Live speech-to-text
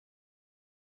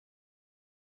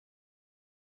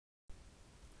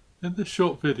In this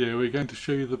short video we're going to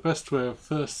show you the best way of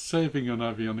first saving your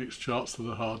Navionics charts to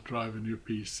the hard drive in your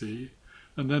PC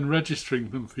and then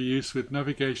registering them for use with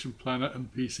Navigation Planner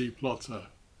and PC Plotter.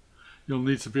 You'll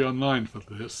need to be online for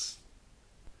this.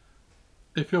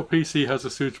 If your PC has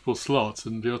a suitable slot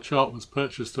and your chart was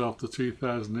purchased after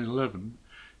 2011,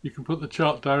 you can put the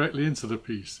chart directly into the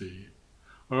PC,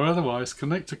 or otherwise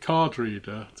connect a card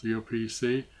reader to your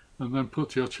PC and then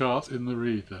put your chart in the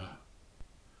reader.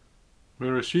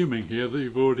 We're assuming here that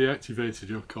you've already activated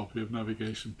your copy of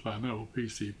Navigation Planner or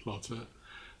PC Plotter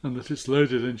and that it's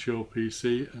loaded into your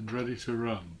PC and ready to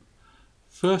run.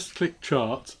 First click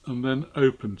Chart and then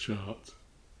Open Chart.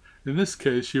 In this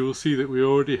case you will see that we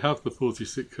already have the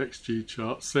 46xg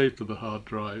chart saved to the hard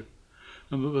drive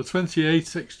and that the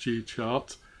 28xg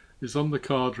chart is on the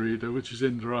card reader, which is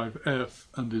in drive F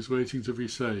and is waiting to be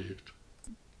saved.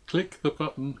 Click the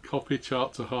button Copy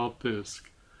Chart to Hard Disk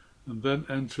and then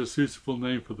enter a suitable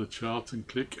name for the chart and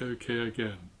click OK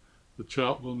again. The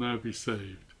chart will now be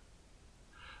saved.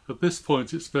 At this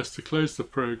point it's best to close the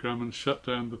program and shut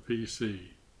down the PC.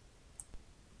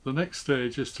 The next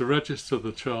stage is to register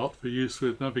the chart for use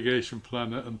with Navigation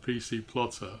Planner and PC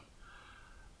Plotter.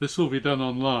 This will be done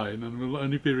online and will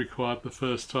only be required the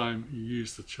first time you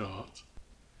use the chart.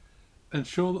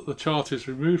 Ensure that the chart is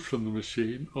removed from the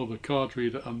machine or the card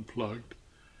reader unplugged.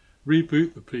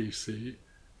 Reboot the PC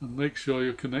and make sure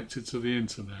you're connected to the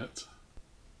internet.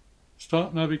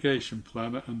 Start Navigation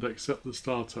Planner and accept the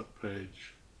startup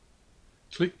page.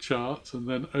 Click Chart and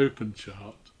then Open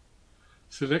Chart.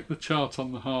 Select the chart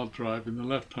on the hard drive in the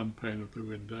left-hand pane of the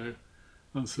window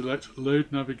and select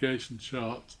Load Navigation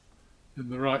Chart in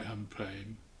the right-hand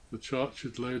pane. The chart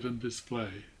should load and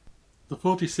display. The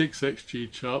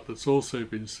 46xg chart that's also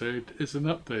been saved is an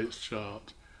updates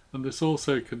chart, and this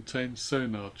also contains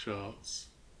sonar charts.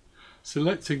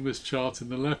 Selecting this chart in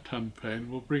the left-hand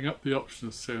pane will bring up the option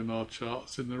of sonar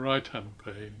charts in the right-hand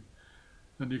pane,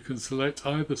 and you can select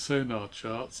either sonar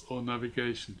charts or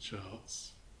navigation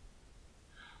charts.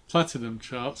 Platinum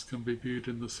charts can be viewed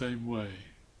in the same way.